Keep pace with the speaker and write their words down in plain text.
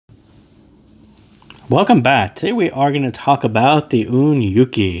Welcome back. Today we are going to talk about the Aune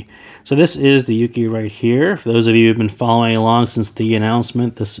Yuki. So this is the Yuki right here. For those of you who have been following along since the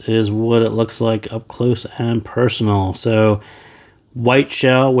announcement, this is what it looks like up close and personal. So white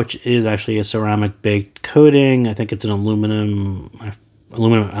shell, which is actually a ceramic baked coating. I think it's an aluminum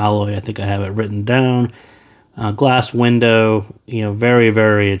alloy. I think I have it written down. Glass window, very,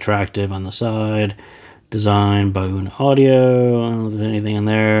 very attractive on the side. Designed by Aune Audio. I don't know if there's anything in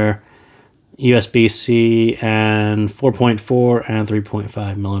there. USB-C and 4.4 and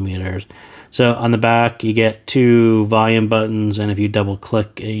 3.5 millimeters. So on the back you get two volume buttons, and if you double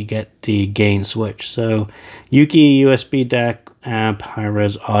click you get the gain switch. So Yuki USB DAC amp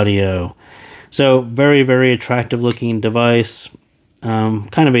high-res audio. So very, very attractive looking device.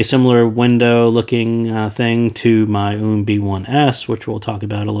 Kind of a similar window looking thing to my Aune B1S, which we'll talk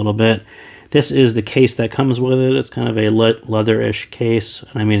about a little bit. This is the case that comes with it. It's kind of a leather-ish case.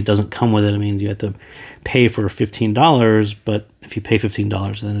 And I mean, it doesn't come with it. It means you have to pay for $15, but if you pay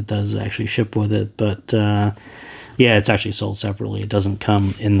 $15, then it does actually ship with it. But yeah, it's actually sold separately. It doesn't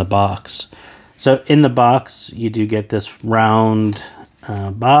come in the box. So in the box, you do get this round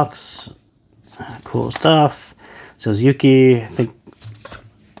box. Cool stuff. It says Yuki. I think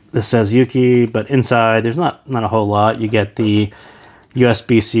this says Yuki, but inside there's not a whole lot. You get the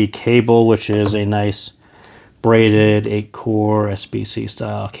USB-C cable, which is a nice braided 8-core SBC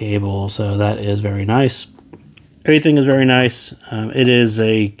style cable, so that is very nice. Everything is very nice. It is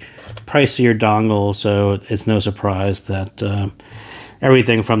a pricier dongle, so it's no surprise that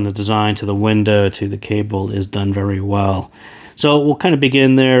everything from the design to the window to the cable is done very well. So we'll kind of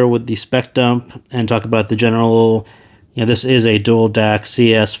begin there with the spec dump and talk about the general. This is a dual DAC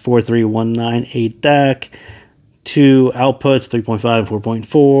CS43198 DAC. Two outputs, 3.5 and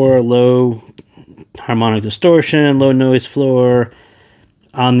 4.4, low harmonic distortion, low noise floor.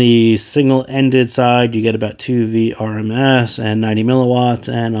 On the single-ended side, you get about 2 VRMS and 90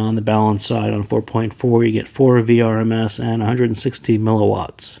 milliwatts, and on the balance side, on 4.4, you get 4 VRMS and 160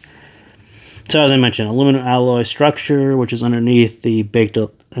 milliwatts. So as I mentioned, aluminum alloy structure, which is underneath the baked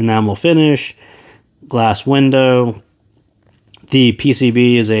enamel finish, glass window. The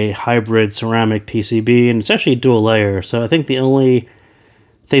PCB is a hybrid ceramic PCB, and it's actually a dual layer. So I think the only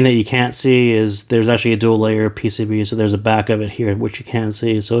thing that you can't see is there's actually a dual layer PCB. So there's a back of it here, which you can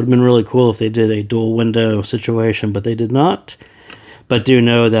see. So it would have been really cool if they did a dual window situation, but they did not. But do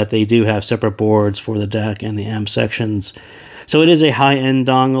know that they do have separate boards for the DAC and the amp sections. So it is a high-end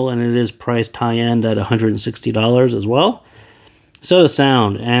dongle, and it is priced high-end at $160 as well. So the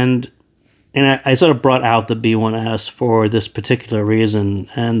sound, and I sort of brought out the B1S for this particular reason.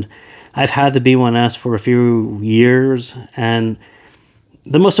 And I've had the B1S for a few years. And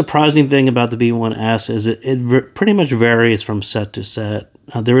the most surprising thing about the B1S is it pretty much varies from set to set.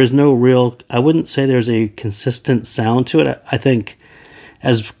 There is no real, I wouldn't say there's a consistent sound to it. I think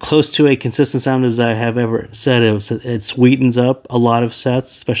as close to a consistent sound as I have ever said, it sweetens up a lot of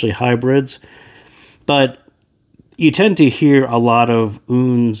sets, especially hybrids. But you tend to hear a lot of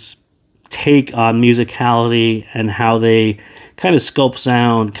Aune's take on musicality and how they kind of sculpt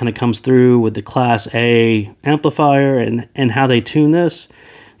sound kind of comes through with the Class A amplifier and how they tune this.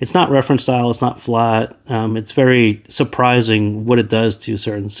 It's not reference style, it's not flat. It's very surprising what it does to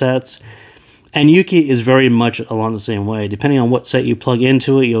certain sets. And Yuki is very much along the same way. Depending on what set you plug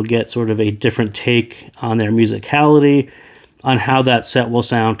into it, you'll get sort of a different take on their musicality, on how that set will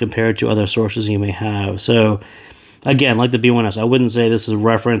sound compared to other sources you may have. So again, like the B1S, I wouldn't say this is a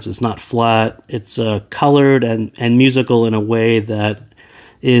reference. It's not flat. It's colored and musical in a way that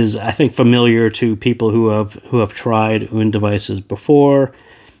is, I think, familiar to people who have tried Aune devices before.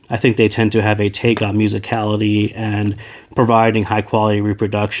 I think they tend to have a take on musicality and providing high-quality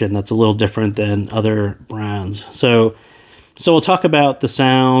reproduction that's a little different than other brands. So we'll talk about the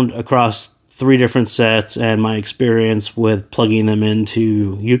sound across 3 different sets and my experience with plugging them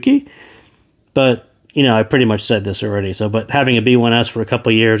into Yuki. But I pretty much said this already. But having a B1S for a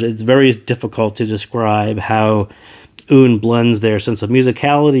couple of years, it's very difficult to describe how Aune blends their sense of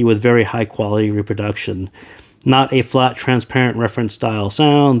musicality with very high quality reproduction. Not a flat, transparent reference style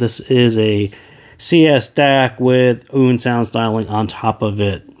sound. This is a CS DAC with Aune sound styling on top of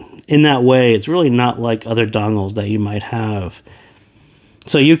it. In that way, it's really not like other dongles that you might have.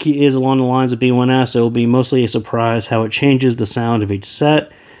 So Yuki is along the lines of B1S. It will be mostly a surprise how it changes the sound of each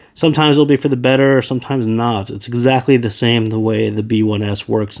set. Sometimes it'll be for the better, sometimes not. It's exactly the same the way the B1S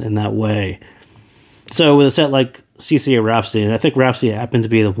works in that way. So with a set like CC or Rhapsody, and I think Rhapsody happened to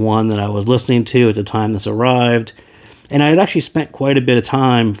be the one that I was listening to at the time this arrived, And I had actually spent quite a bit of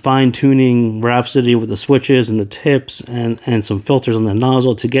time fine-tuning Rhapsody with the switches and the tips and some filters on the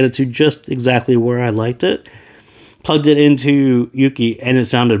nozzle to get it to just exactly where I liked it. Plugged it into Yuki, and it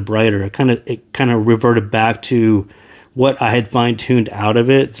sounded brighter. It kind of reverted back to what I had fine-tuned out of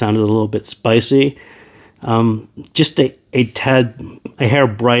it. It sounded a little bit spicy. Just a hair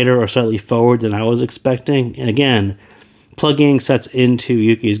brighter or slightly forward than I was expecting. And again, plugging sets into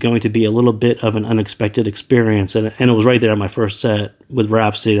Yuki is going to be a little bit of an unexpected experience, and it was right there on my first set with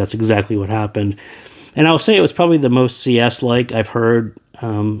Rhapsody. That's exactly what happened. And I'll say it was probably the most CS-like I've heard,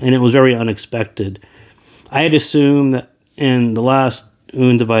 and it was very unexpected. I had assumed that in the last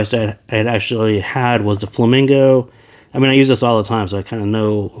Aune device that I had actually had was the Flamingo. I mean, I use this all the time, so I kind of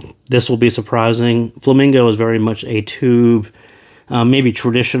know this will be surprising. Flamingo is very much a tube, maybe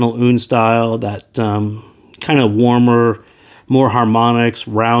traditional Aune style, that kind of warmer, more harmonics,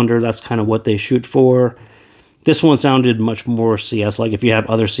 rounder. That's kind of what they shoot for. This one sounded much more CS. Like if you have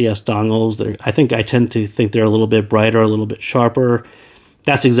other CS dongles, I tend to think they're a little bit brighter, a little bit sharper.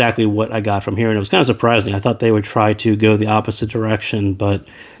 That's exactly what I got from here, and it was kind of surprising. I thought they would try to go the opposite direction, but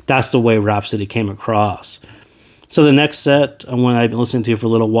that's the way Rhapsody came across. So the next set, one I've been listening to for a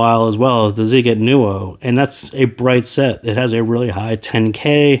little while as well, is the Ziget Nuo, and that's a bright set. It has a really high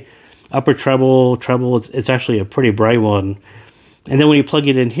 10K, upper treble, it's actually a pretty bright one. And then when you plug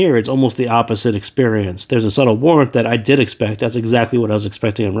it in here, it's almost the opposite experience. There's a subtle warmth that I did expect. That's exactly what I was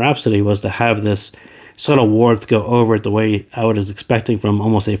expecting in Rhapsody, was to have this subtle warmth go over it the way I was expecting from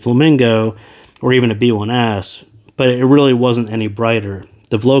almost a Flamingo or even a B1S, but it really wasn't any brighter.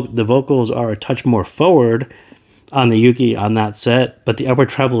 The vocals are a touch more forward on the Yuki on that set, but the upper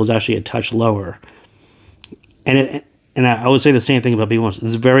treble is actually a touch lower. And I would say the same thing about B1s.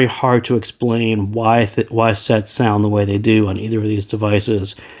 It's very hard to explain why sets sound the way they do on either of these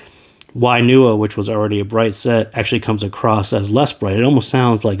devices. Why Nuo, which was already a bright set, actually comes across as less bright. It almost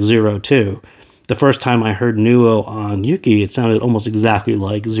sounds like 02. The first time I heard Nuo on Yuki, it sounded almost exactly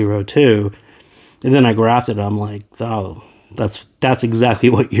like 02. And then I graphed it, I'm like, oh, that's exactly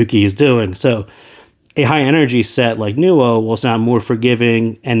what Yuki is doing. So a high energy set like Nuo will sound more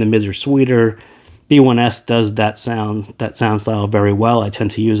forgiving and the mids are sweeter. B1S does that sound style very well. I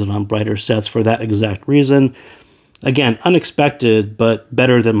tend to use it on brighter sets for that exact reason. Again, unexpected, but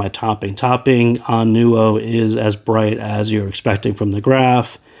better than my topping. Topping on Nuo is as bright as you're expecting from the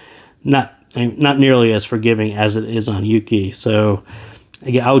graph. Not nearly as forgiving as it is on Yuki. So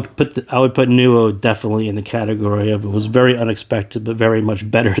again, I would put Nuo definitely in the category of it was very unexpected, but very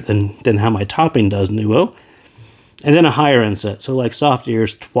much better than how my topping does Nuo. And then a higher end set, so like Soft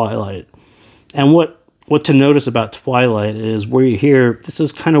Ears Twilight. And what to notice about Twilight is where you hear, this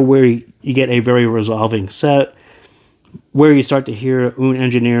is kind of where you get a very resolving set, where you start to hear Aune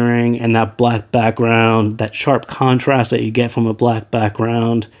engineering and that black background, that sharp contrast that you get from a black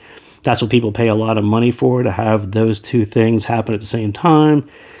background. That's what people pay a lot of money for, to have those two things happen at the same time.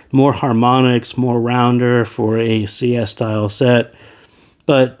 More harmonics, more rounder for a CS style set.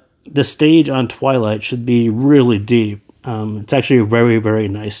 But the stage on Twilight should be really deep. It's actually a very, very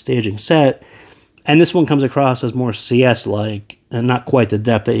nice staging set. And this one comes across as more CS-like, and not quite the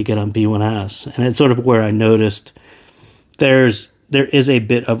depth that you get on B1S. And it's sort of where I noticed there is a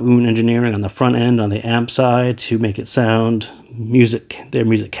bit of Aune engineering on the front end, on the amp side, to make it sound their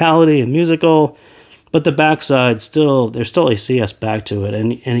musicality and musical. But the backside, there's still a CS back to it.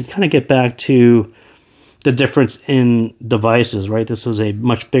 And you kind of get back to the difference in devices, right? This was a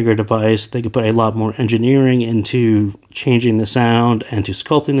much bigger device. They could put a lot more engineering into changing the sound and to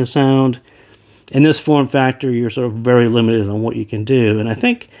sculpting the sound. In this form factor, you're sort of very limited on what you can do. And I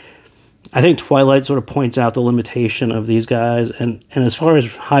think Twilight sort of points out the limitation of these guys. And as far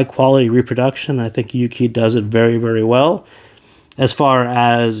as high quality reproduction, I think Yuki does it very, very well. As far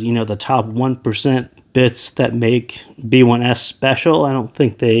as, you know, the top 1% bits that make B1S special, I don't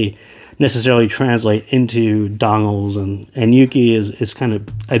think they necessarily translate into dongles. And Yuki is kind of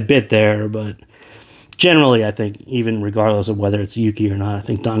a bit there, but generally, I think, even regardless of whether it's Yuki or not, I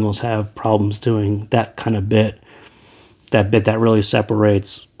think dongles have problems doing that kind of bit. That bit that really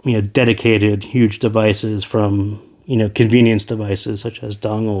separates, you know, dedicated huge devices from, you know, convenience devices such as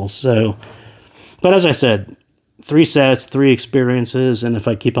dongles. So, but as I said, 3 sets, 3 experiences, and if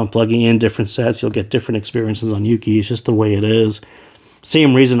I keep on plugging in different sets, you'll get different experiences on Yuki. It's just the way it is.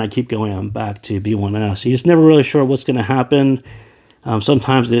 Same reason I keep going on back to B1S. You're just never really sure what's going to happen.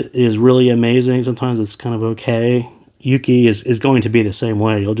 Sometimes it is really amazing. Sometimes it's kind of okay. Yuki is going to be the same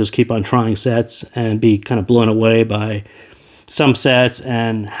way. You'll just keep on trying sets and be kind of blown away by some sets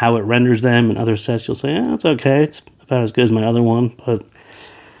and how it renders them. And other sets, you'll say, it's okay. It's about as good as my other one. But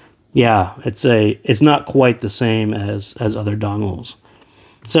Yeah, it's not quite the same as other dongles.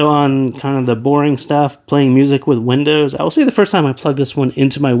 So on kind of the boring stuff, playing music with Windows, I will say the first time I plugged this one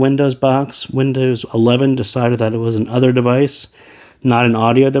into my Windows box, Windows 11 decided that it was an other device, not an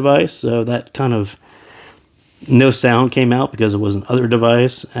audio device. So that kind of no sound came out because it was an other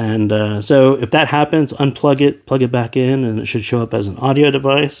device. And so if that happens, unplug it, plug it back in, and it should show up as an audio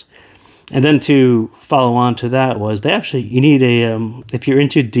device. And then to follow on to that was you need if you're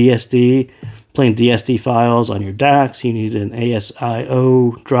into DSD, playing DSD files on your DACs, you need an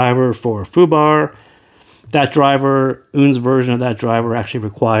ASIO driver for foobar. That driver, Aune's version of that driver actually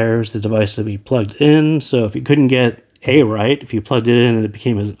requires the device to be plugged in. So if you couldn't get A right, if you plugged it in and it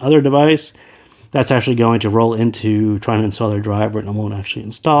became an other device, that's actually going to roll into trying to install their driver and it won't actually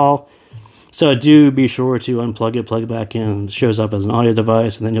install. So do be sure to unplug it, plug it back in, it shows up as an audio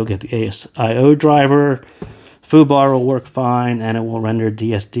device, and then you'll get the ASIO driver. Foobar will work fine, and it will render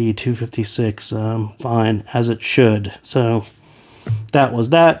DSD 256 fine, as it should. So that was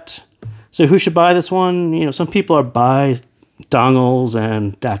that. So who should buy this one? You know, some people are buy dongles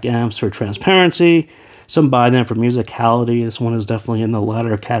and DAC amps for transparency. Some buy them for musicality. This one is definitely in the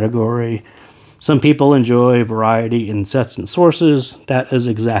latter category. Some people enjoy variety in sets and sources. That is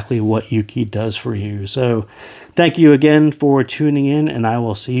exactly what Yuki does for you. So thank you again for tuning in, and I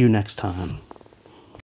will see you next time.